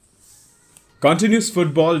Continuous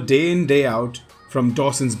football day in, day out, from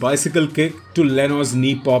Dawson's bicycle kick to Leno's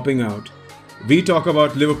knee popping out. We talk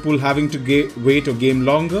about Liverpool having to wait a game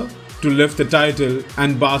longer to lift the title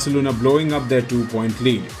and Barcelona blowing up their 2-point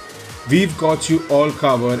lead. We've got you all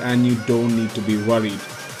covered and you don't need to be worried.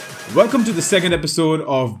 Welcome to the second episode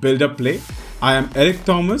of Build Up Play. I am Eric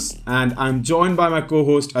Thomas and I'm joined by my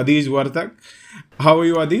co-host Adij Wartak. How are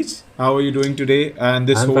you, Adij? How are you doing today and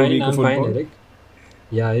this whole week of football? Fine, Eric.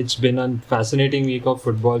 Yeah, it's been a fascinating week of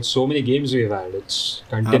football. So many games we've had. It's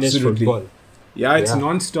continuous football. Yeah, it's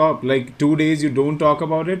non-stop. Like 2 days you don't talk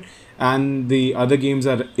about it and the other games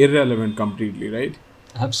are irrelevant completely, right?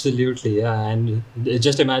 Absolutely, yeah. And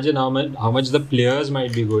just imagine how much the players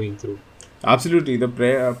might be going through. Absolutely. The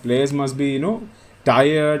players must be,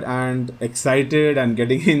 tired and excited and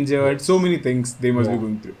getting injured. So many things they must be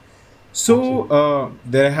going through. So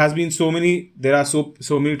there are so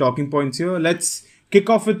many talking points here. Let's kick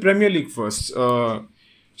off with Premier League first.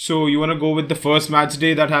 So you want to go with the first match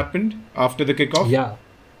day that happened after the kickoff? Yeah.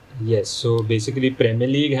 Yes. So basically, Premier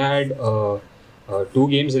League had 2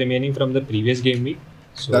 games remaining from the previous game week.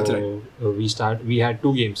 So that's right. We had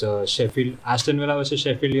 2 games: Aston Villa versus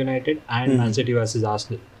Sheffield United, and Man City versus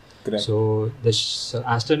Arsenal. Correct. So the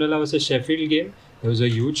Aston Villa versus Sheffield game, there was a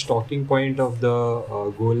huge talking point of the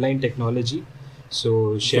goal line technology.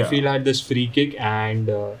 So Sheffield had this free kick and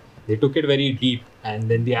they took it very deep, and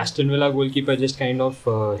then the Aston Villa goalkeeper just kind of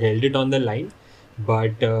held it on the line,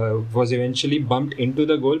 but was eventually bumped into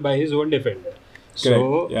the goal by his own defender.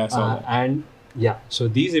 So so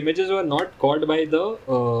these images were not caught by the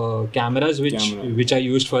cameras which are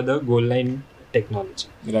used for the goal line technology.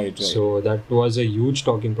 Right. So that was a huge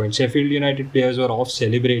talking point. Sheffield United players were off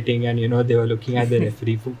celebrating, and they were looking at the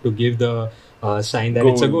referee to give the sign that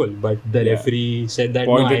it's a goal. But the referee said that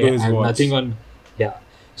I have nothing on. Yeah.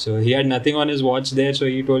 So he had nothing on his watch there, so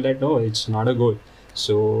he told that no, it's not a goal.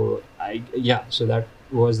 So so that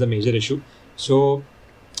was the major issue. So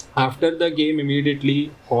after the game,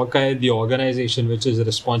 immediately Hawkeye, the organization which is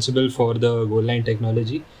responsible for the goal line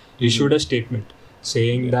technology, issued a statement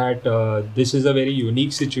saying that this is a very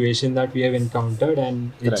unique situation that we have encountered,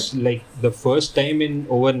 and it's like the first time in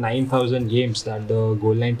over 9,000 games that the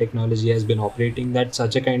goal line technology has been operating that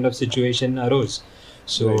such a kind of situation arose.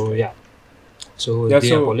 So So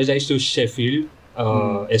they apologized to Sheffield,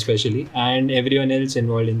 especially, and everyone else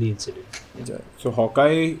involved in the incident. So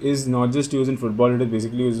Hawkeye is not just used in football; it is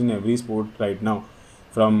basically used in every sport right now,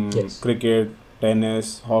 from cricket,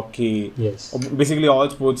 tennis, hockey. Yes. Basically, all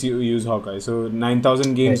sports you use Hawkeye. So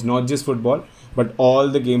 9,000 games, not just football, but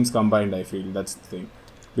all the games combined. I feel that's the thing,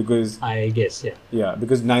 because I guess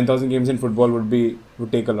because 9,000 games in football would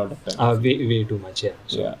take a lot of time. Way too much.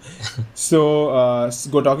 So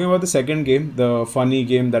talking about the second game, the funny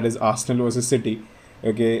game, that is Arsenal versus City.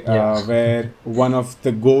 Where one of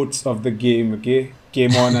the goats of the game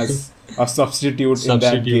came on as a substitute in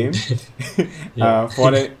that game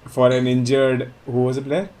for an injured, who was a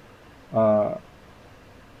player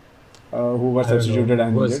who was substituted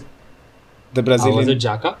and injured. The Brazilian. Was it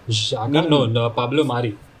Xhaka? No, Pablo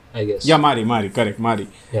Mari, I guess. Yeah, Mari, correct, Mari.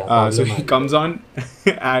 Yeah, so he comes on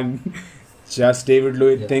and just David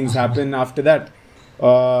Luiz things happen after that.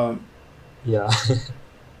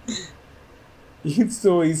 He's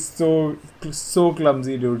so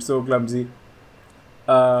clumsy, dude. So clumsy.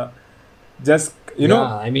 I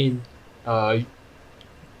mean,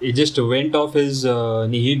 it just went off his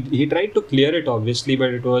knee. He tried to clear it, obviously, but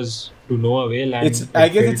it was to no avail. And I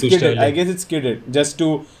guess it's kidded. Just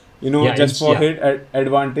to hit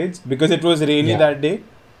advantage, because it was rainy that day.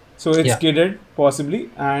 So it's kidded possibly,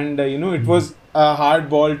 and it was a hard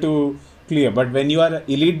ball to clear. But when you are an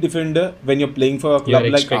elite defender, when you're playing for a club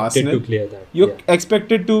like Arsenal, you're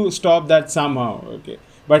expected to stop that somehow.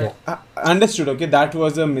 But understood. That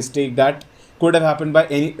was a mistake that could have happened by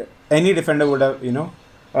any defender would have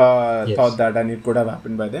thought that, and it could have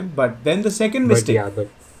happened by them. But then the second mistake. Would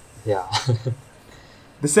you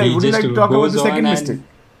like to talk about the second mistake?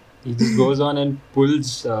 He just goes on and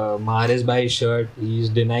pulls Mahrez by his shirt. He's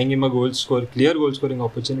denying him a clear goal scoring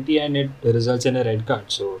opportunity, and it results in a red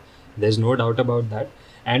card. So there's no doubt about that.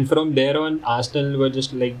 And from there on, Arsenal were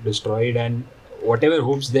just like destroyed, and whatever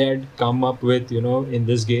hopes they had come up with, in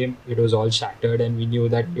this game, it was all shattered, and we knew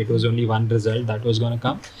that it was only one result that was going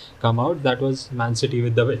to come out. That was Man City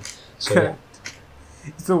with the win. So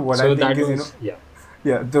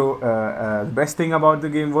the best thing about the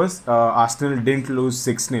game was Arsenal didn't lose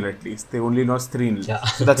 6-0 at least. They only lost 3-0.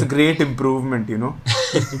 So that's a great improvement,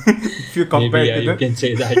 if you compare you can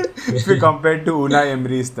say that. If you compare to Unai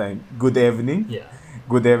Emery's time. Good evening. Yeah.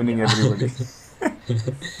 Good evening, everybody.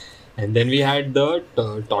 And then we had the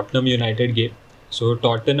Tottenham United game. So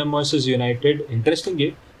Tottenham versus United, interesting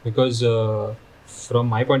game because from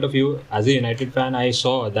my point of view, as a United fan, I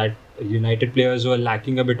saw that United players were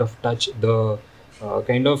lacking a bit of touch. The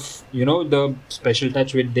kind of the special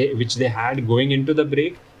touch which they had going into the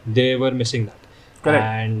break, they were missing that. Correct.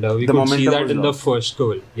 And we could see that in the first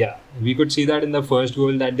goal. Yeah, we could see that in the first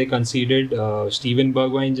goal that they conceded. Steven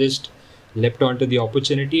Bergwijn just leapt onto the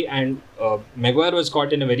opportunity, and Maguire was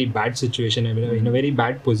caught in a very bad situation, in a very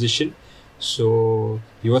bad position. So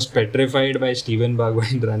he was petrified by Steven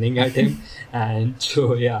Bergwijn running at him, and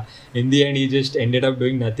so yeah, in the end he just ended up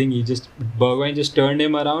doing nothing. Bergwijn just turned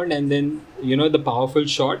him around, and then the powerful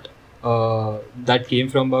shot that came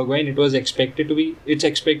from Bergwijn, it's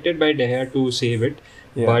expected by De Gea to save it,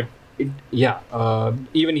 but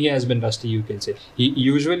even he has been rusty, you can say.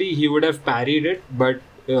 He would have parried it, but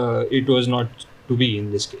it was not to be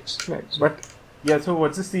in this case. Right. But yeah, so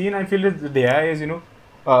what's the scene? I feel that De Gea is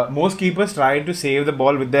most keepers try to save the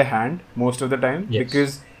ball with their hand most of the time,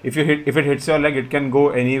 because if it hits your leg, it can go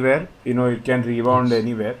anywhere. It can rebound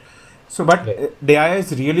anywhere. So, but De Gea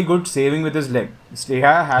is really good saving with his leg. De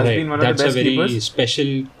Gea has been one of the best keepers. That's a very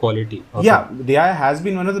special quality. De Gea has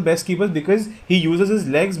been one of the best keepers because he uses his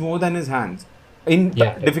legs more than his hands in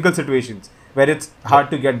difficult situations where it's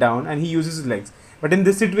hard to get down, and he uses his legs. But in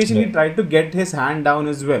this situation, he tried to get his hand down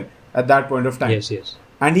as well at that point of time. Yes.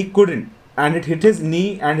 And he couldn't. And it hit his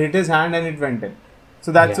knee and hit his hand and it went in.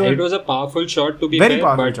 So that's it was a powerful shot to be very fair,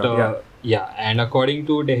 powerful but shot, and according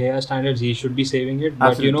to De Gea standards, he should be saving it.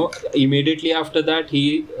 Absolutely. But immediately after that,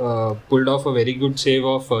 he pulled off a very good save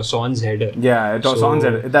of Son's header. Yeah, it was Son's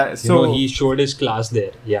header. He showed his class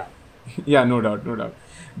there. Yeah. Yeah, no doubt.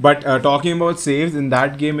 But talking about saves in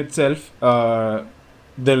that game itself, the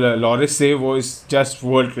Lloris save was just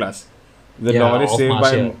world class. The Lloris save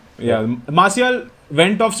by Martial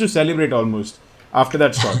went off to celebrate almost after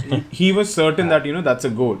that shot. he was certain that that's a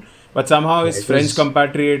goal, but somehow his French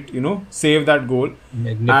compatriot saved that goal.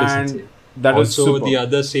 Magnificent save. That was also super. The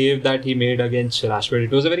other save that he made against Rashford,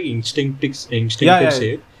 it was a very instinctive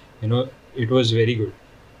save. It was very good.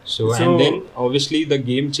 So and then obviously the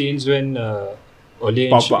game changed when Ole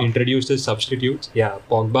introduced his substitutes.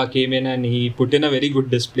 Pogba came in and he put in a very good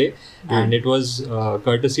display, and it was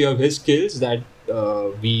courtesy of his skills that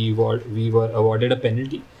we were awarded a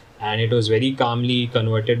penalty, and it was very calmly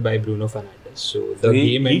converted by Bruno Fernandes. So the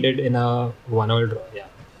game ended in a 1-1 draw. Yeah.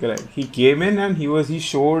 Correct. He came in and he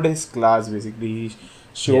showed his class basically. He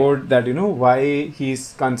showed that why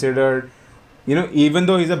he's considered, even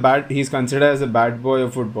though he's considered as a bad boy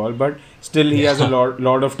of football, but still he has a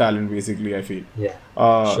lot of talent basically, I feel.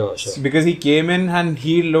 Sure. Because he came in and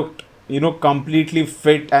he looked completely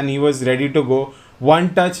fit and he was ready to go.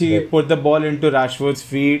 One touch, he put the ball into Rashford's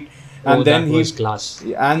feet, and then he was class.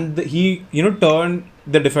 And he turned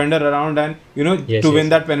the defender around and to win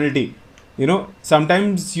that penalty.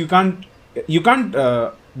 Sometimes you can't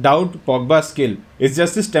doubt Pogba's skill. It's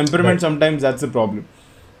just his temperament. Sometimes that's the problem.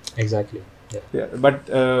 Exactly. Yeah. But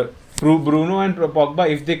Bruno and Pogba,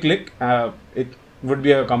 if they click, it would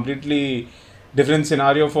be a completely different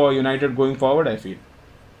scenario for United going forward, I feel.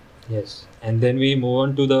 Yes. And then we move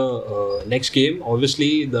on to the next game.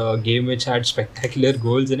 Obviously, the game which had spectacular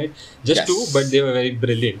goals in it. Just two, but they were very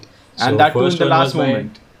brilliant. And that too in the last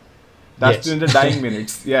moment. That's in the dying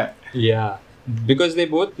minutes. Yeah. Yeah. Because they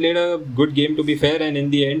both played a good game, to be fair, and in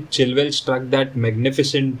the end, Chilwell struck that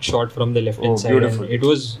magnificent shot from the left-hand side. Beautiful. And it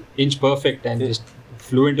was inch perfect and just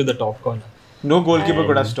flew into the top corner. No goalkeeper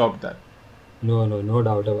could have stopped that. No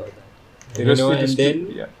doubt about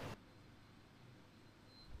that.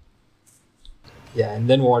 And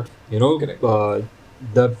then what?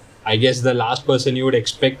 I guess the last person you would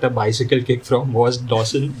expect a bicycle kick from was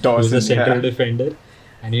Dawson, who was the central defender.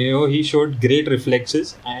 And he showed great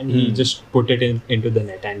reflexes and he just put it into the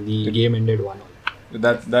net, and the game ended 1-1.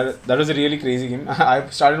 That was a really crazy game. I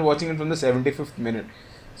started watching it from the 75th minute.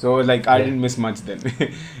 So I didn't miss much then.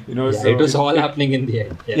 So it was all happening in the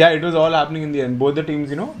end. It was all happening in the end. Both the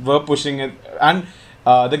teams, were pushing it. And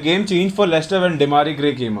the game changed for Leicester when Demarai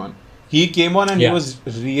Gray came on. He came on and he was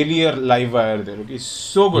really a live wire there. He's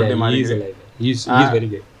so good, Demarai Gray. He's very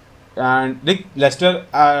good. And Leicester,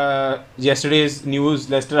 yesterday's news,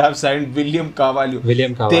 Leicester have signed William Carvalho.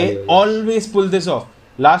 They always pull this off.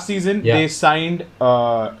 Last season, they signed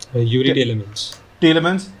Yuri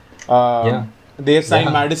Tielemans. They have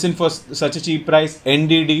signed Maddison for such a cheap price.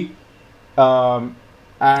 NDD.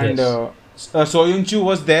 Soyuncu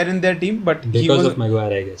was there in their team, but because of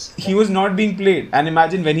Maguire, I guess. He was not being played. And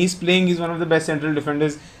imagine when he's playing, he's one of the best central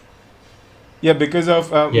defenders. Yeah, because of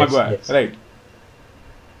Maguire. Right.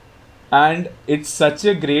 and it's such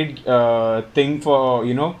a great thing for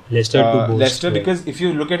Leicester to boost, Leicester, because if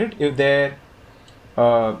you look at it, if their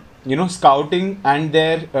scouting and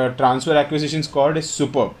their transfer acquisition squad is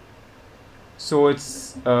superb, so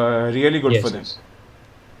it's really good for them.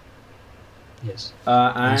 Yes.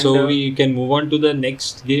 And so we can move on to the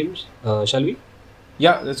next games, shall we?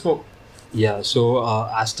 Yeah, let's go. Yeah, so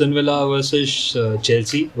Aston Villa versus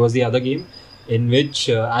Chelsea was the other game, in which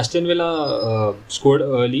Aston Villa scored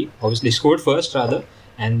first rather,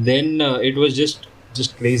 and then it was just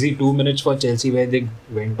crazy 2 minutes for Chelsea where they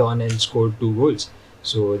went on and scored 2 goals.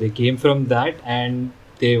 So they came from that and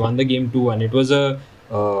they won the game 2-1. It was a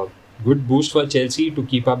good boost for Chelsea to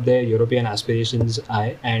keep up their European aspirations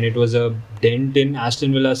high, and it was a dent in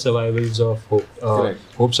Aston Villa's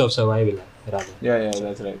hopes of survival rather. Yeah,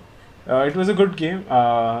 that's right. It was a good game.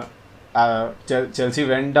 Chelsea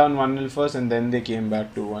went down 1-0 first and then they came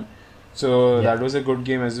back 2-1. So that was a good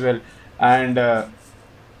game as well. And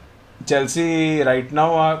Chelsea right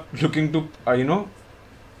now are looking to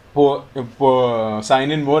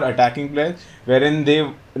sign in more attacking players, wherein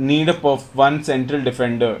they need one central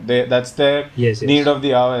defender. That's their need of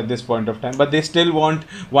the hour at this point of time. But they still want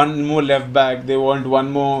one more left back. They want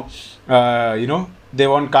one more, they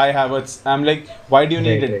want Kai Havertz. I'm like, why do you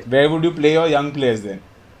need it? Where would you play your young players then?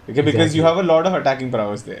 Okay, because you have a lot of attacking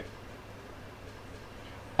prowess there.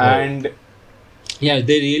 And yeah,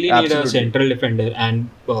 they really need a central defender. And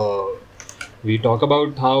we talk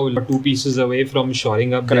about how 2 pieces away from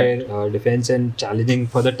shoring up their defense and challenging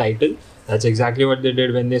for the title. That's exactly what they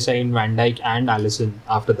did when they signed Van Dijk and Alisson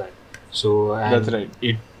after that. So that's right.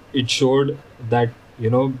 It showed that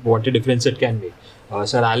what a difference it can make.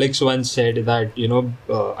 Sir Alex once said that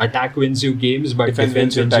attack wins you games, but defense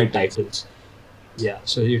wins you titles. Yeah,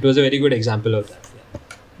 so it was a very good example of that.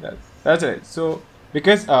 Yeah. That's right. So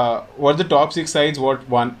because what the top 6 sides,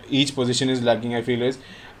 each position is lacking, I feel is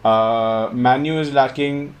Man U is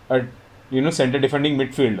lacking a center defending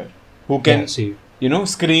midfielder who can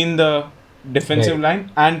screen the defensive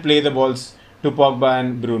line and play the balls to Pogba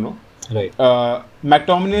and Bruno. Right.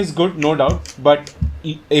 McTominay is good, no doubt, but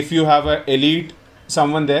if you have an elite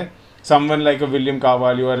someone like a William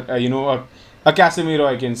Carvalho or a Casemiro,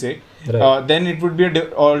 I can say, then it would be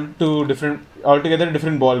altogether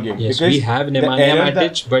different ball game. Yes, because we have Nemanja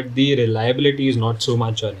Matic, but the reliability is not so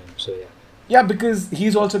much on him. So yeah, because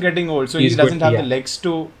he's also getting old, so he doesn't have the legs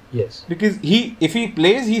to. Yes. Because if he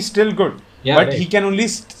plays, he's still good, but he can only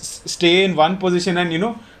stay in one position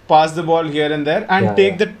and pass the ball here and there and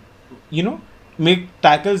take the make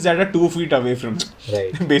tackles that are 2 feet away from him.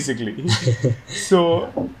 Right. Basically.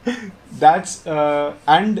 So that's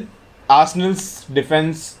and Arsenal's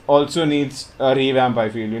defense also needs a revamp, I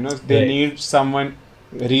feel. They need someone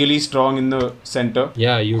really strong in the center.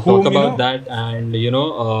 Yeah, you talk about that, and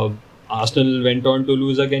Arsenal went on to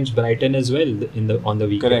lose against Brighton as well on the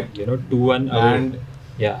weekend. Correct. 2-1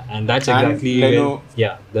 away. And that's exactly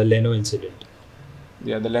the Leno incident.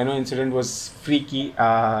 Yeah, the Leno incident was freaky.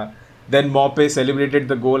 Then Maupay celebrated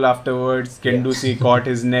the goal afterwards. Guendouzi caught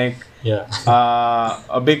his neck. Yeah.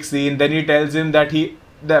 A big scene. Then he tells him that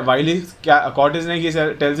while he caught his neck, he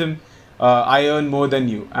tells him, "I earn more than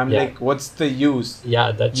you." I'm like, what's the use?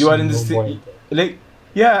 Yeah, that's you are in this point.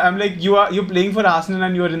 I'm like, you're playing for Arsenal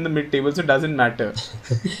and you are in the mid-table, so it doesn't matter.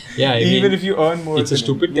 Yeah, even if you earn more. It's a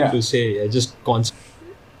stupid thing to say. Just constant.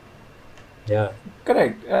 Yeah.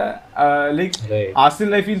 Correct.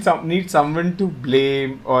 Arsenal, I feel need someone to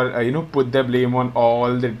blame or put the blame on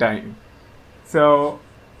all the time. So,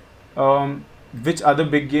 which other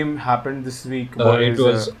big game happened this week? It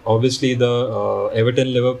was obviously the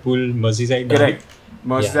Everton-Liverpool Merseyside derby. Correct.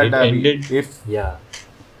 Merseyside derby.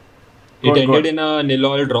 It ended in a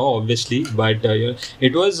 0-0 draw, obviously, but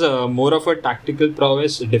it was more of a tactical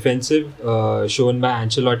prowess, defensive, shown by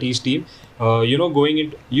Ancelotti's team. Going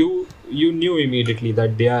into you knew immediately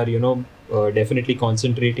that they are definitely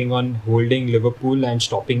concentrating on holding Liverpool and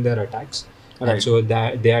stopping their attacks. Right. And so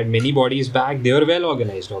that they had many bodies back. They were well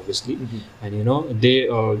organized, obviously, and they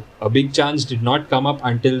a big chance did not come up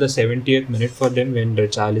until the 70th minute for them when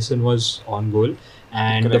Richarlison was on goal,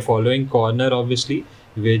 and the following corner, obviously,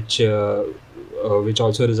 which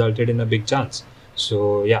also resulted in a big chance.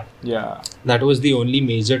 So that was the only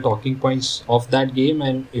major talking points of that game,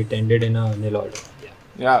 and it ended in a 0-0 draw.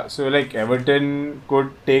 Yeah, so Everton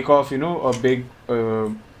could take off a big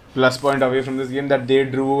plus point away from this game, that they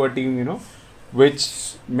drew a team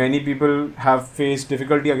which many people have faced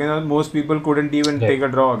difficulty against. Most people couldn't even take a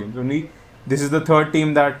draw against. Only this is the third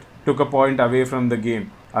team that took a point away from the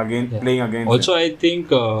game. playing against. Also, them. I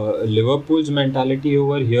think Liverpool's mentality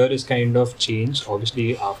over here is kind of changed.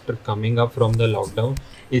 Obviously, after coming up from the lockdown,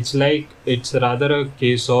 it's like it's rather a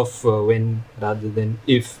case of when rather than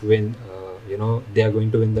if when. They are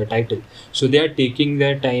going to win the title, so they are taking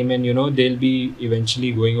their time, and they'll be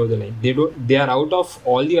eventually going over the line. They are out of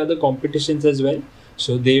all the other competitions as well,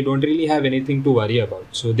 so they don't really have anything to worry about,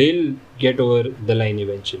 so they'll get over the line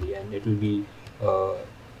eventually, and it will be uh,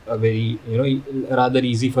 a very rather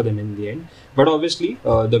easy for them in the end. But obviously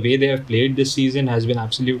the way they have played this season has been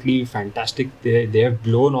absolutely fantastic. They have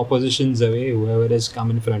blown oppositions away, whoever has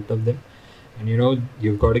come in front of them, and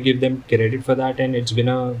you've got to give them credit for that, and it's been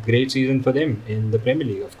a great season for them in the Premier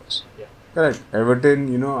League, of course. Yeah, correct.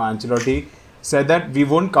 Everton, Ancelotti said that we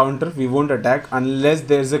won't counter, we won't attack unless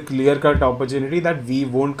there's a clear-cut opportunity that we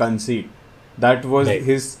won't concede. That was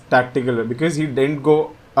his tactical, because he didn't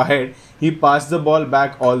go ahead, he passed the ball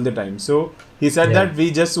back all the time. So he said that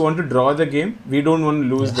we just want to draw the game, we don't want to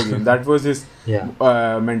lose the game. That was his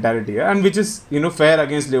mentality, and which is fair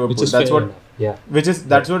against Liverpool. That's what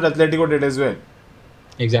that's what Atletico did as well.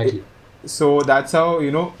 Exactly. So that's how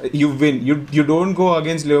you win. You don't go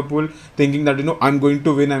against Liverpool thinking that I'm going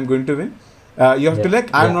to win. You have to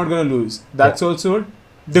I'm not going to lose. That's also a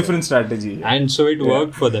different strategy. And so it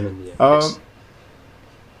worked for them in the end.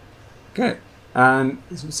 Okay. And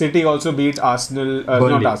City also beat Arsenal,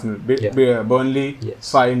 not Arsenal, Burnley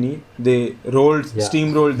 5-0. They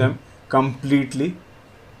steamrolled them completely.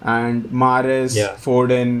 And Mahrez,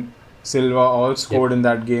 Foden, Silva all scored in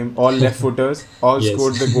that game. All left-footers, all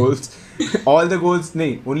scored the goals. All the goals,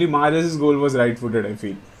 only Mahrez's goal was right-footed, I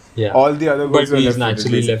feel. Yeah. All the other goals were left-footed. But he's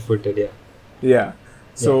naturally left-footed, Yeah.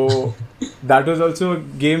 So that was also a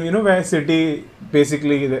game, where City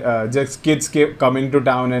basically just kids kept coming to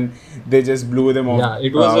town and they just blew them off. Yeah,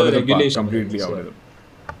 it was a regulation completely out of them.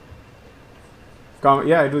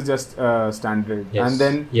 It was just standard. Yes. And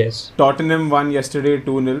then Tottenham won yesterday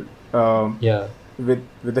 2-0. With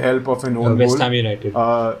the help of an own goal. West Ham United.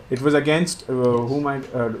 It was against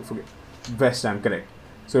forget. West Ham, correct.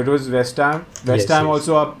 So it was West Ham. West Ham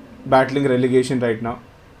also are battling relegation right now.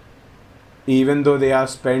 Even though they have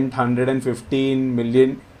spent 115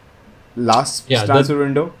 million last transfer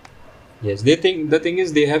window. Yes, the thing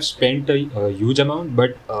is they have spent a huge amount,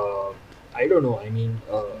 but I don't know. I mean,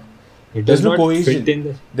 it does not fit in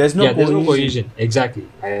the. There's no cohesion. Exactly.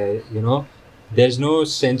 There's no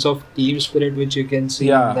sense of team spirit which you can see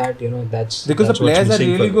in that. That's because that's the players are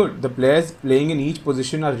really good. The players playing in each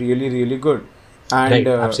position are really, really good. And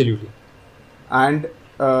absolutely. And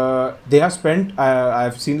they have spent,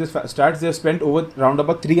 I've seen the stats, they have spent around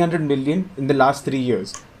about 300 million in the last 3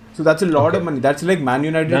 years. So that's a lot of money. That's like Man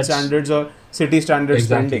United standards or City standards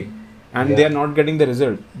spending. And they are not getting the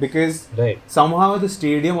result. Because somehow the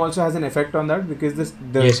stadium also has an effect on that. Because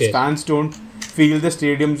the fans don't feel the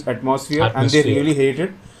stadium's atmosphere. And they really hate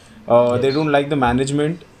it. They don't like the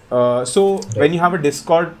management. So when you have a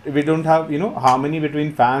discord, we don't have, harmony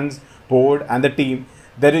between fans, board and the team.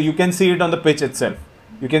 There you can see it on the pitch itself.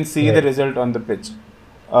 You can see the result on the pitch.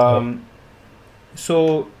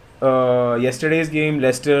 So yesterday's game,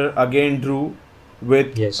 Leicester again drew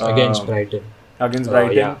with against Brighton.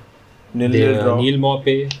 Nil-nil draw. Neil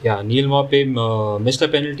Maupay missed a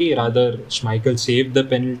penalty. Rather, Schmeichel saved the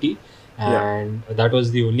penalty, and that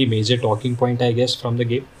was the only major talking point, I guess, from the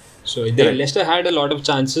game. So Leicester had a lot of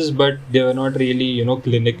chances, but they were not really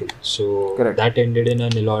clinical. So that ended in a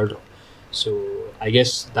 0-0 draw. So I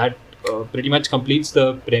guess that pretty much completes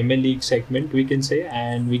the Premier League segment, we can say,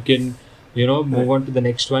 and we can move on to the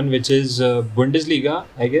next one, which is Bundesliga,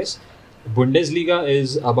 I guess. Bundesliga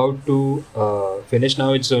is about to finish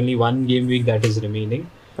now. It's only one game week that is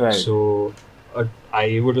remaining. So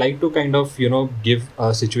I would like to kind of give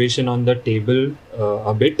a situation on the table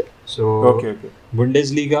a bit. So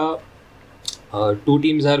Bundesliga, two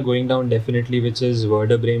teams are going down definitely, which is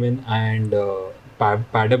Werder Bremen and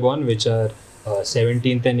Paderborn, which are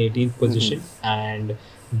 17th and 18th position, and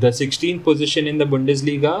the 16th position in the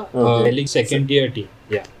Bundesliga, League second tier team.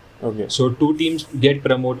 So two teams get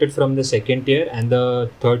promoted from the second tier, and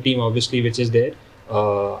the third team, obviously, which is there.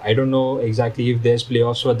 I don't know exactly if there's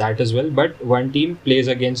playoffs for that as well, but one team plays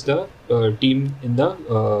against the team in the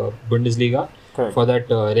Bundesliga for that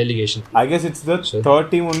relegation. I guess it's the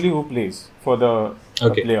third team only who plays for the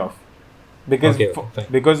playoff, because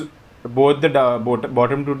both the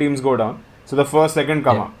bottom two teams go down. So the first, second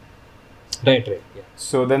come up. Right. Yeah.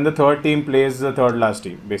 So then the third team plays the third last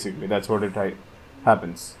team. Basically, that's what it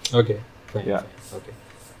happens. Okay. Fine. Okay.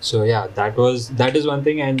 So that is one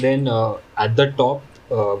thing, and then at the top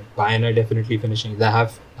Bayern are definitely finishing. They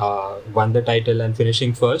have won the title and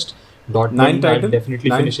finishing first. Dortmund are definitely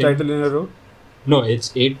finishing. 9th title in a row? No, it's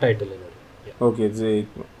 8th title in a row. Yeah. Okay, it's 8.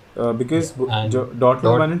 Because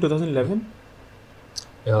Dortmund won in 2011?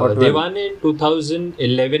 They won in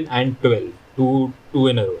 2011 and 12. Two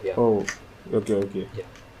in a row. Yeah. Oh, okay.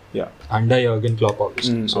 Yeah. Under Jurgen Klopp,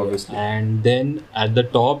 obviously. Obviously. And then at the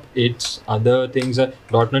top, it's other things.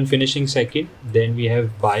 Dortmund finishing second. Then we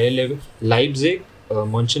have Bayer Leipzig,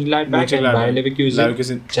 Mönchengladbach, and Bayer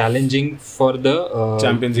Leverkusen challenging for the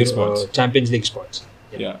Champions League spots.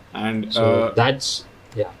 Yeah. And so that's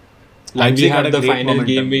Leipzig and we have the final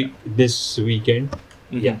game week this weekend.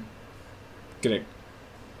 Mm-hmm. Yeah. Correct.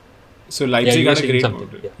 So Leipzig had a great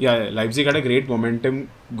momentum. Yeah, Leipzig had a great momentum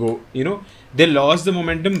go. They lost the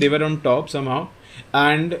momentum. They were on top somehow.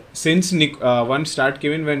 And since one start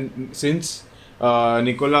came in since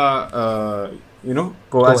Nikola,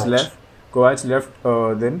 Kovac left,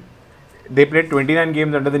 then they played 29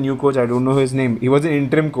 games under the new coach. I don't know his name. He was an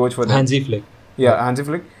interim coach for them. Hansi Flick. Yeah, Hansi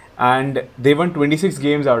Flick. And they won 26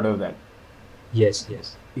 games out of that. Yes.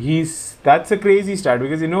 That's a crazy stat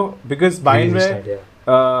because Bayern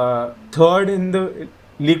were third in the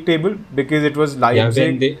league table because it was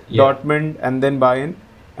Leipzig, Dortmund, and then Bayern,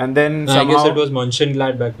 and then I guess it was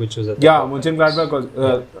Mönchengladbach which was at the top. Mönchengladbach was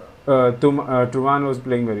Thuram was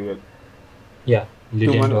playing very well. Yeah,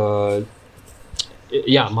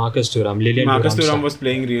 Marcus Thuram. Marcus Thuram was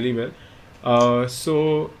playing really well.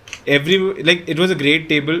 So it was a great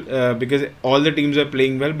table because all the teams were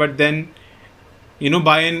playing well, but then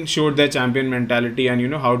Bayern showed their champion mentality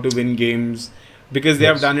and how to win games. Because they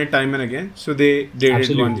have done it time and again, so they did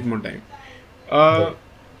it one more time.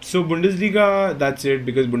 So Bundesliga, that's it,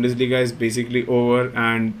 because Bundesliga is basically over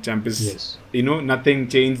and Champions, nothing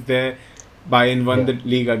changed there. Bayern won the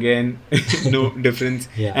league again, no difference.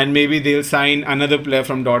 And maybe they'll sign another player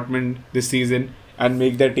from Dortmund this season and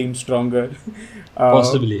make their team stronger.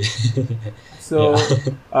 Possibly. So,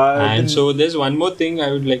 so there's one more thing I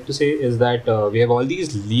would like to say is that we have all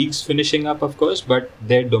these leagues finishing up, of course, but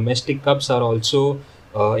their domestic cups are also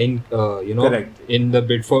in the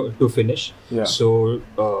bid to finish. Yeah. So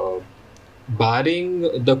barring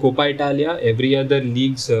the Coppa Italia, every other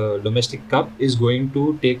league's domestic cup is going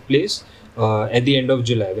to take place at the end of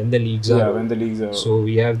July when the leagues are over. When the leagues are So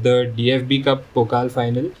we have the DFB Cup Pokal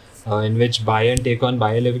final in which Bayern take on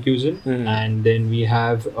Bayer Leverkusen, and then we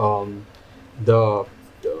have the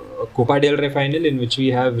Copa del Rey final in which we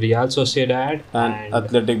have Real Sociedad and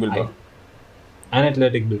Athletic Bilbao.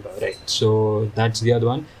 Right. So that's the other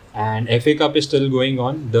one. And FA Cup is still going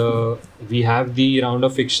on. We have the round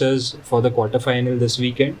of fixtures for the quarterfinal this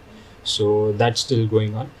weekend. So that's still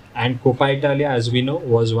going on. And Coppa Italia, as we know,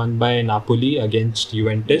 was won by Napoli against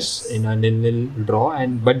Juventus in a 0-0 draw,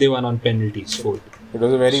 but they won on penalties. It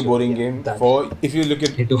was a very boring game. If you look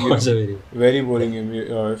at it, was a very boring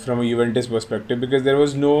game from a Juventus perspective, because there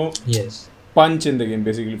was no punch in the game.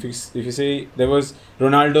 Basically, if you say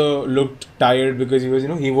Ronaldo looked tired because he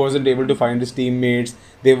wasn't able to find his teammates.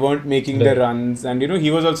 They weren't making the runs, and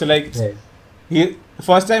he was also like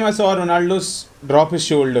first time I saw Ronaldo drop his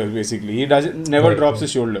shoulder. Basically, he never drops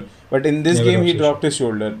his shoulder, but in this game he dropped his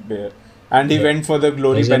shoulder there, and he went for the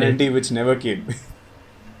glory penalty, which never came.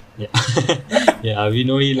 We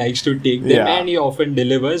know he likes to take them and he often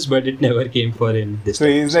delivers, but it never came for him this time.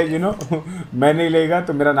 So he's like, मैं नहीं लेगा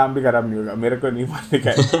तो मेरा नाम भी खराब नहीं होगा, मेरे को नहीं मारने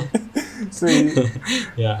का.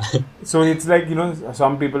 So it's like,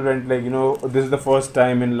 some people went like, this is the first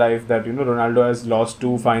time in life that, Ronaldo has lost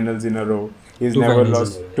 2 finals in a row. He's never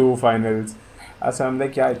lost 2 finals. So I'm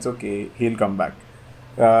like, it's okay, he'll come back.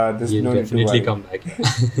 He'll definitely come back.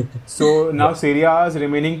 So now Serie A's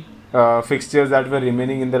remaining fixtures that were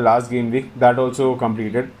remaining in the last game week, that also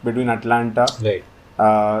completed between Atlanta. Right.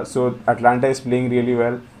 So Atlanta is playing really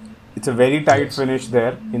well. It's a very tight finish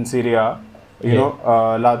there in Serie A.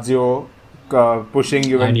 Lazio pushing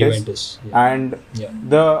Juventus. And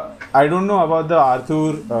I don't know about the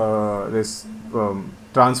Arthur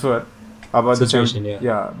transfer about situation.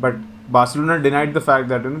 But Barcelona denied the fact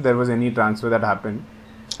that there was any transfer that happened.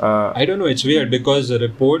 I don't know, it's weird because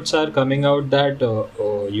reports are coming out that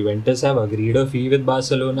Juventus have agreed a fee with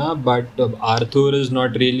Barcelona, but Arthur is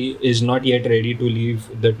not yet ready to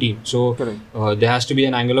leave the team. So there has to be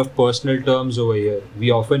an angle of personal terms over here. We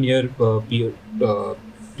often hear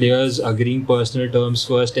players agreeing personal terms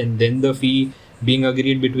first and then the fee being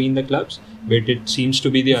agreed between the clubs, but it seems to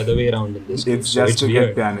be the other way around in this case. It's just to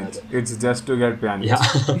get Pjanic. Yeah,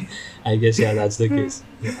 I guess that's the case.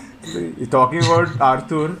 Talking about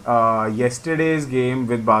Arthur, yesterday's game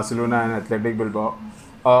with Barcelona and Athletic Bilbao,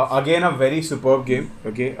 again a very superb game.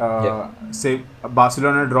 Okay, say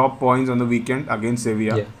Barcelona drop points on the weekend against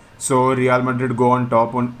Sevilla. Yeah. So Real Madrid go on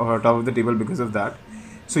top of the table because of that.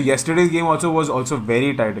 So yesterday's game was also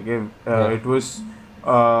very tight. Okay, it was.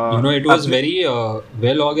 It was very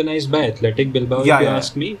well organized by Athletic Bilbao. If you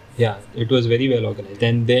ask me, it was very well organized.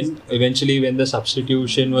 And then eventually, when the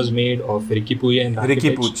substitution was made of Riqui Puig and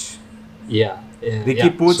Rakitic, Riqui Puig.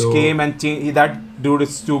 Riqui Puig came and changed. That dude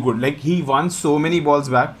is too good. Like, he won so many balls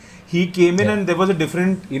back. He came in and there was a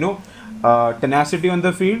different, tenacity on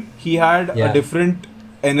the field. He had a different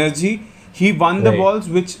energy. He won the balls,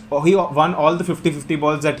 he won all the 50-50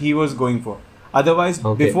 balls that he was going for. Otherwise,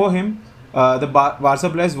 before him, the Barca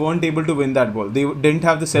players weren't able to win that ball. They didn't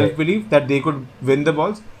have the self-belief that they could win the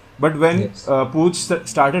balls. But when Puig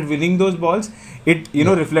started winning those balls, it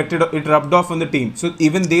reflected, it rubbed off on the team. So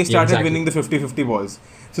even they started winning the 50-50 balls.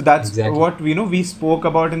 So that's what we spoke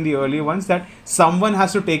about in the earlier ones, that someone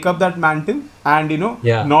has to take up that mantle and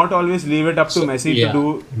not always leave it up to Messi to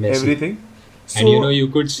do everything. So, and you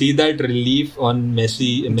could see that relief on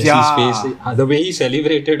Messi's face, the way he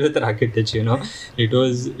celebrated with Rakitic. It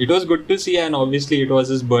was good to see, and obviously it was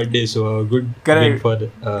his birthday, so a good win for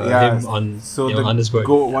him on his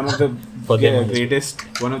birthday. One of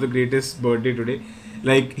the greatest birthday today.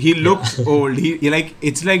 Like, he looks old. He like,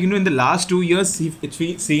 it's like, in the last 2 years, it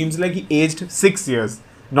seems like he aged 6 years,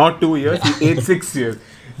 not 2 years. He aged 6 years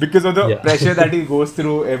because of the pressure that he goes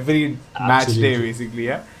through every match day, basically.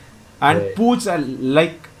 Yeah. And Puig,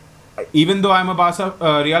 even though I'm a Barca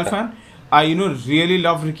Real fan, I really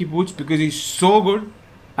love Riqui Puig because he's so good,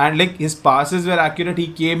 and his passes were accurate. He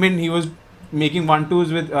came in, he was making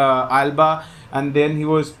 1-2s with Alba, and then he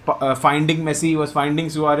was finding Messi, he was finding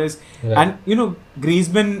Suarez, and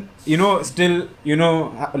Griezmann, still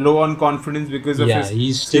low on confidence because of his.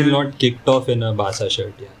 He's still not kicked off in a Barca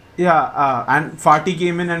shirt. And Fati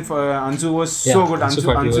came in, and Ansu was so good.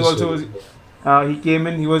 Ansu also was. He came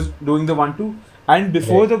in, he was doing the 1-2, and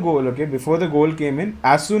before the goal came in,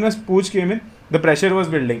 as soon as Puig came in, the pressure was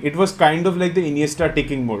building. It was kind of like the Iniesta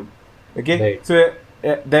ticking mode. So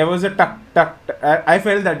there was a tuck. I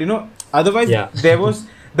felt that, otherwise there was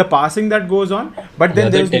the passing that goes on, but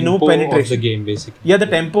then there was no penetration of the game, basically. The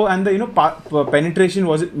tempo and the penetration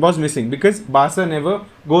was missing, because Barca never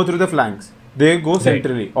go through the flanks. They go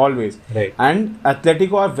centrally always, and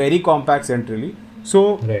Atletico are very compact centrally,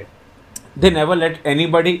 so they never let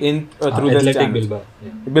anybody in through those channels.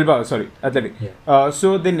 Athletic.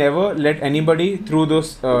 So they never let anybody through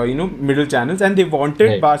those middle channels, and they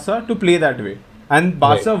wanted Barca to play that way, and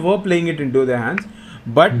Barca were playing it into their hands.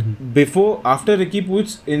 But after Riqui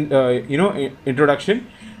Puig's introduction,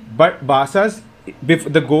 but Barca's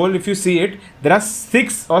the goal, if you see it, there are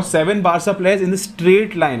 6 or 7 Barca players in the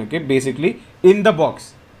straight line, basically in the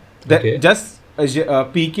box. Just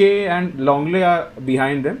Piqué and Longley are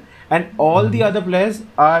behind them, and all the other players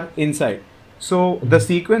are inside. So the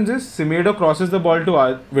sequence is, Semedo crosses the ball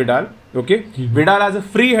to Vidal. Vidal has a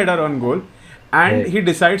free header on goal, and he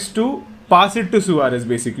decides to pass it to Suarez,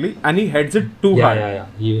 basically, and he heads it too high.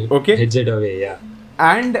 He heads it away.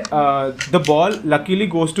 And the ball luckily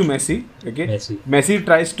goes to Messi. Messi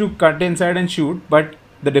tries to cut inside and shoot, but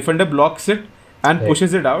the defender blocks it and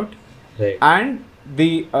pushes it out. And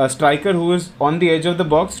the striker, who is on the edge of the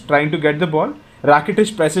box trying to get the ball,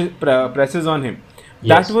 Rakitic presses on him.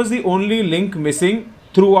 That was the only link missing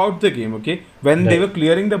throughout the game. When they were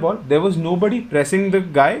clearing the ball, there was nobody pressing the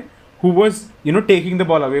guy who was taking the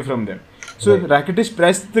ball away from them. So Rakitic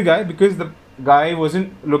pressed the guy because the guy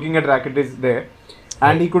wasn't looking at Rakitic there,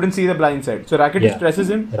 and he couldn't see the blind side. So Rakitic presses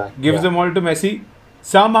him, gives the ball to Messi.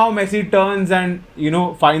 Somehow Messi turns and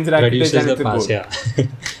finds Rakitic, and it's a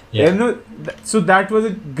goal. So that was a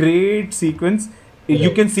great sequence.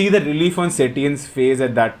 You can see the relief on Setien's face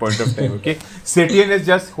at that point of time. Setien is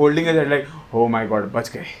just holding his head like, oh my god,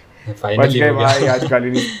 bach gaye.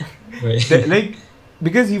 Like,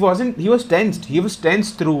 because he was tensed. He was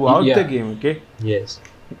tensed throughout the game. Yes.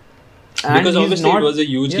 And because obviously it was a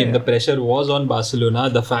huge game. The pressure was on Barcelona.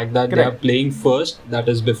 The fact that they are playing first, that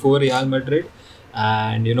is before Real Madrid,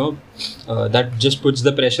 and that just puts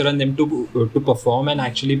the pressure on them to perform and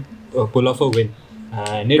actually pull off a win.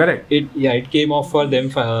 And it came off for them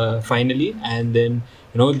finally, and then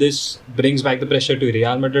this brings back the pressure to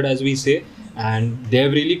Real Madrid, as we say, and they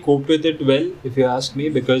have really coped with it well, if you ask me,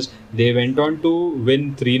 because they went on to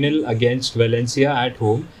win 3-0 against Valencia at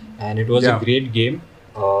home, and it was a great game.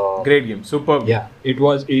 Great game, superb. Yeah, it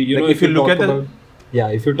was. If you look at the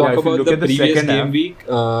previous game week,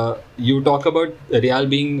 you talk about Real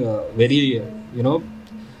being very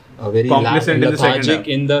very lethargic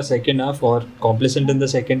in the second half or complacent in the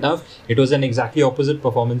second half. It was an exactly opposite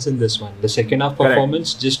performance in this one. The second half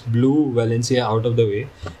performance just blew Valencia out of the way,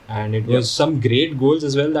 and it was some great goals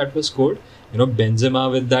as well that were scored.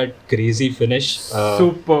 Benzema with that crazy finish.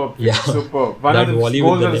 Superb. One of the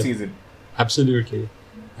goals of the season. Absolutely.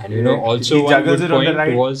 And also one good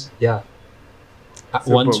point was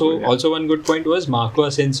also one good point was Marco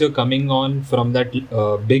Asensio coming on from that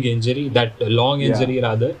big injury, that long injury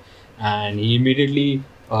rather, and he immediately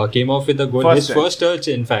came off with a goal. His first touch,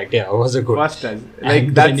 in fact, was a goal. First touch,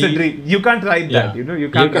 that's a dream. You can't write that. You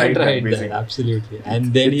can't write that. Absolutely.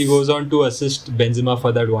 And then he goes on to assist Benzema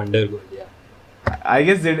for that wonder goal. I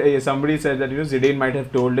guess somebody said that Zidane might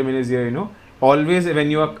have told him in his ear, always when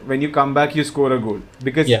you come back you score a goal,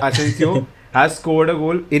 because Asensio has scored a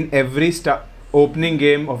goal in every opening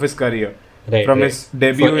game of his career, from his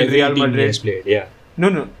debut in Real Madrid. For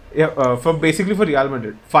Real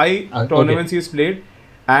Madrid, 5 tournaments he's played,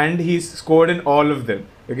 and he's scored in all of them.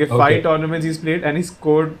 5 tournaments he's played, and he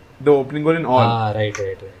scored the opening goal in all. Right.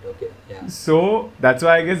 Okay. Yeah. So that's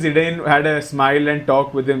why I guess Zidane had a smile and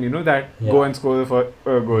talk with him, that go and score the first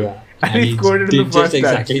goal. Yeah. And he scored it in the first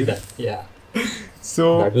exactly that. Yeah.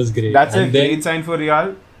 So that was great. That's a great sign for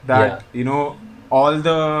Real that all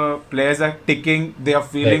the players are ticking, they are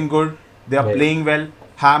feeling good, they are playing well.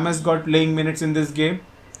 James got playing minutes in this game.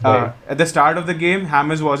 At the start of the game,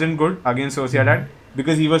 James wasn't good against Sociedad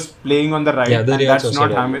because he was playing on the right, and that's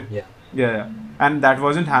not James. And that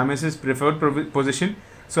wasn't James' preferred position.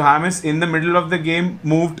 So James in the middle of the game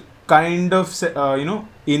moved kind of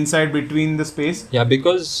inside between the space.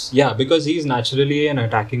 Because he's naturally an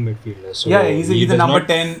attacking midfielder. So he's a number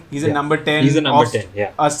 10. He's a number 10. He's a number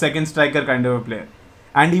 10. A second striker kind of a player,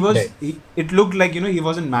 and he was. It looked like he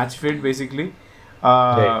wasn't match fit basically.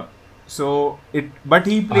 So but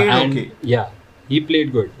he played okay. He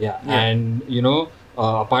played good. And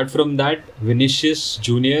apart from that, Vinicius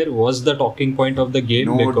Junior was the talking point of the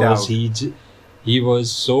game because he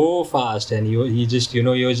was so fast, and he was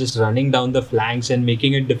just running down the flanks and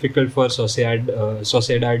making it difficult for Sociedad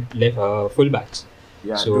fullbacks.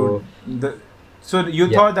 So you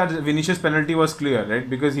thought that Vinicius penalty was clear, right?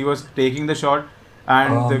 Because he was taking the shot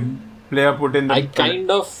and the player put in the. I kind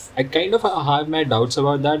of have my doubts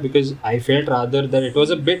about that, because I felt rather that it was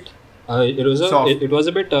a bit. It was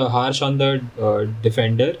a bit harsh on the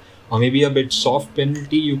defender, or maybe a bit soft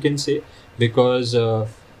penalty, you can say, because.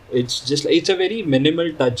 It's a very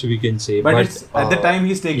minimal touch, we can say. But it's, at the time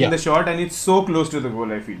he's taking the shot, and it's so close to the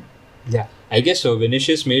goal, I feel. Yeah, I guess so.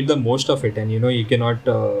 Vinicius made the most of it, and you cannot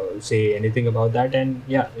say anything about that. And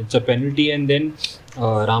it's a penalty, and then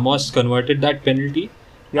Ramos converted that penalty.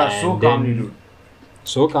 So calmly, dude.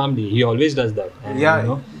 So calmly, he always does that. And,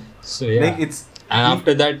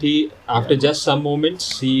 after that, after just some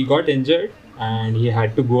moments, he got injured, and he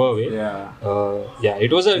had to go away.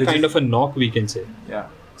 It was a kind of a knock, we can say.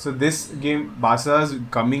 So this game, Barca's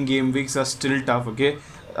coming game weeks are still tough, okay?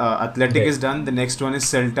 Athletic is done. The next one is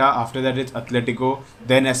Celta. After that, it's Atletico.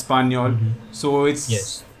 Then Espanyol. So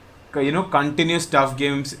it's continuous tough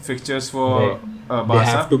games fixtures for Barca. They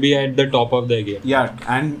have to be at the top of their game.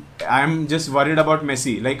 And I'm just worried about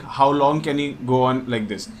Messi. Like, how long can he go on like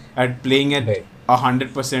this at playing at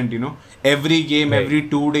 100%? Every game, every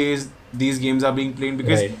 2 days, these games are being played,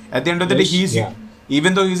 because at the end of the day,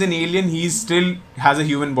 even though he's an alien, he still has a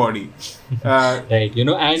human body. And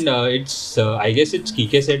it's I guess it's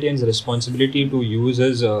Quique Setien's responsibility to use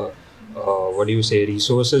his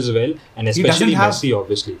resources well, and especially Messi,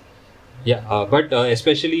 obviously. But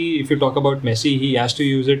especially if you talk about Messi, he has to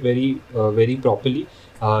use it very very properly.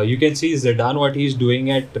 You can see Zidane, what he's doing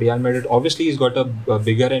at Real Madrid. Obviously, he's got a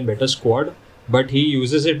bigger and better squad, but he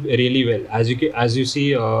uses it really well. As you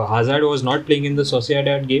see, Hazard was not playing in the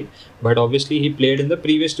Sociedad game, but obviously he played in the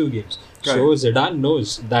previous 2 games. Correct. So Zidane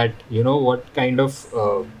knows that what kind of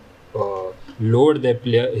load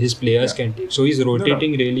his players can take. So he's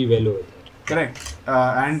rotating really well over there. Correct.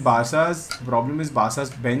 And Barca's problem is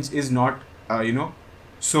Barca's bench is not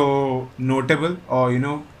so notable, or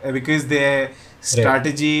because their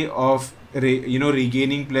strategy of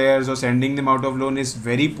regaining players or sending them out of loan is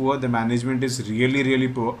very poor. The management is really, really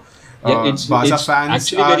poor. It's fans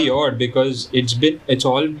actually very odd, because it's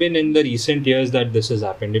all been in the recent years that this has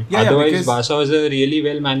happened. Otherwise, Barca was a really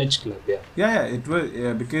well managed club. It was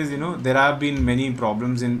because there have been many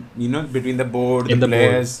problems in between the board, the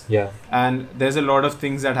players, and there's a lot of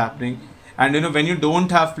things that happening. And when you don't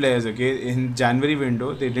have players, in January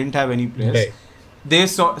window they didn't have any players. They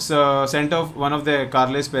sent off one of the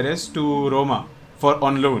Carles Perez to Roma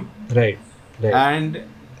on loan. Right. And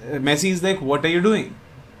Messi is like, what are you doing?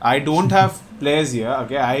 I don't have players here.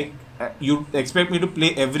 Okay, you expect me to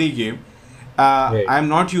play every game. Right. I am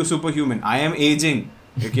not superhuman. I am aging.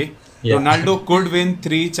 Okay, Yeah. Ronaldo could win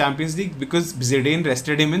 3 Champions League because Zidane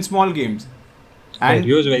rested him in small games. And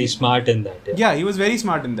he was very smart in that. Yeah, he was very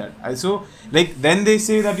smart in that. So, like, then they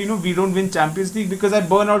say that, we don't win Champions League because I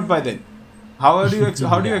burn out by then. How do you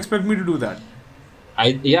expect me to do that?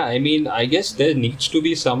 I mean, I guess there needs to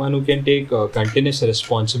be someone who can take continuous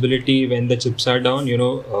responsibility when the chips are down. You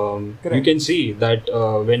can see that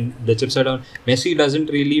when the chips are down, Messi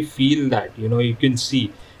doesn't really feel that. You can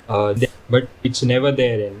see, but it's never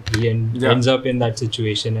there, and he ends up in that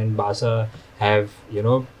situation. And Barca have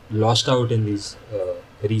lost out in these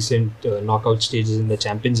recent knockout stages in the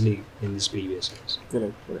Champions League in these previous years.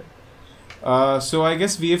 Correct. So I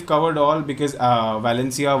guess we have covered all because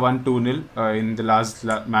Valencia won 2-0 in the last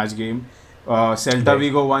match game. Celta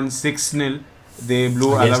Vigo won 6-0. They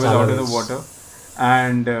blew Alaves out of the water.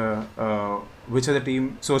 And which other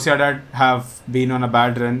team? Sociedad have been on a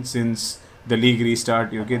bad run since the league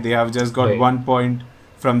restart. Okay, they have just got 1 point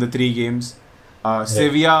from the 3 games.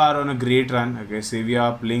 Sevilla are on a great run. Okay, Sevilla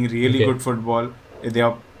are playing really good football. They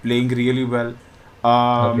are playing really well.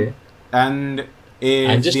 And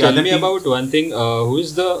just tell me about one thing. Who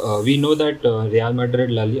is the? We know that Real Madrid,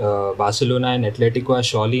 Barcelona, and Atletico are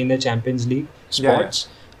surely in the Champions League spots.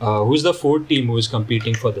 Who's the 4th team who is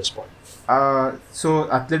competing for the spot? So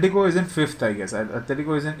Atletico is in 5th, I guess.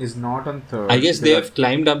 Atletico is not on 3rd. I guess they have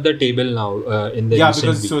climbed up the table now in the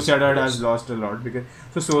because Sociedad has lost a lot.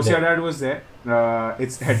 So Sociedad was there.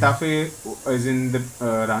 It's Getafe is in the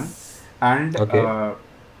run, and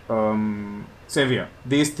Sevilla.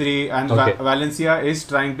 These 3 and Valencia is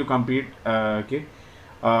trying to compete.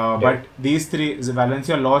 But these 3,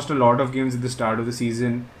 Valencia lost a lot of games at the start of the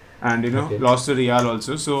season, and lost to Real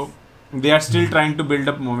also. So they are still trying to build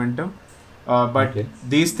up momentum. But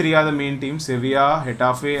these 3 are the main teams: Sevilla,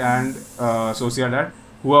 Getafe, and Sociedad,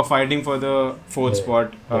 who are fighting for the 4th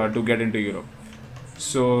spot to get into Europe.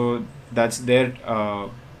 So that's their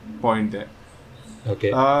point there.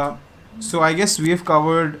 So I guess we have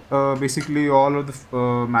covered basically all of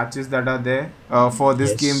the matches that are there for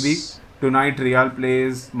this game week. Tonight Real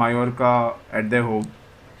plays Mallorca at their home,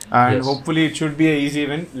 and hopefully it should be an easy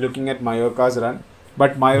win looking at Mallorca's run.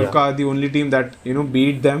 But Mallorca are the only team that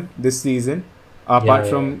beat them this season. Apart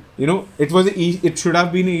from it should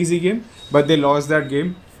have been an easy game, but they lost that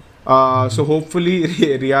game. So hopefully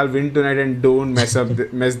Real win tonight and don't mess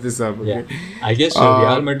this up. Okay? I guess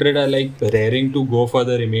Real Madrid are like raring to go for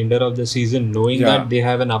the remainder of the season, knowing that they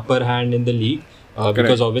have an upper hand in the league.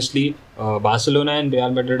 Because obviously Barcelona and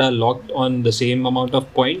Real Madrid are locked on the same amount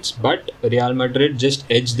of points, but Real Madrid just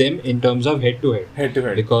edged them in terms of head to head.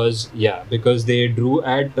 Because they drew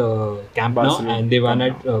at Camp Nou and they won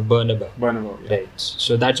at Bernabeu. Right.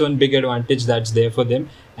 So that's one big advantage that's there for them.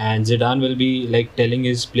 And Zidane will be like telling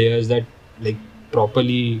his players that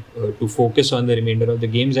properly to focus on the remainder of the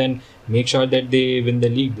games and make sure that they win the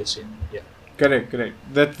league this year. Correct.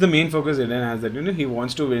 That's the main focus Zidane has, that he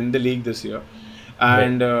wants to win the league this year.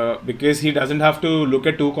 And because he doesn't have to look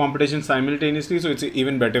at 2 competitions simultaneously, so it's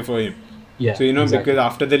even better for him. So exactly. Because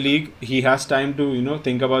after the league he has time to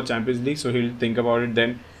think about Champions League, so he'll think about it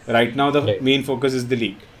then. Right now the main focus is the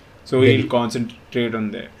league, so he'll concentrate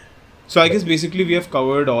on there. So I guess basically we have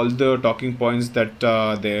covered all the talking points that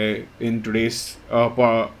there in today's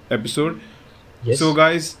episode. So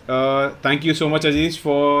guys, thank you so much Aziz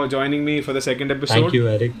for joining me for the 2nd episode. Thank you,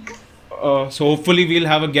 Eric. So hopefully we'll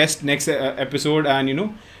have a guest next episode, and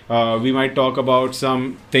we might talk about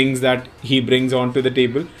some things that he brings onto the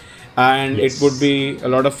table, and it would be a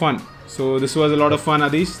lot of fun. So this was a lot of fun,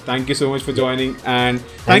 Adish. Thank you so much for joining, and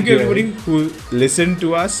thank you everybody who listened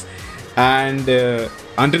to us. And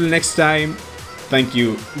until next time, thank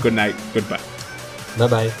you. Good night. Goodbye.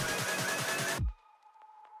 Bye-bye.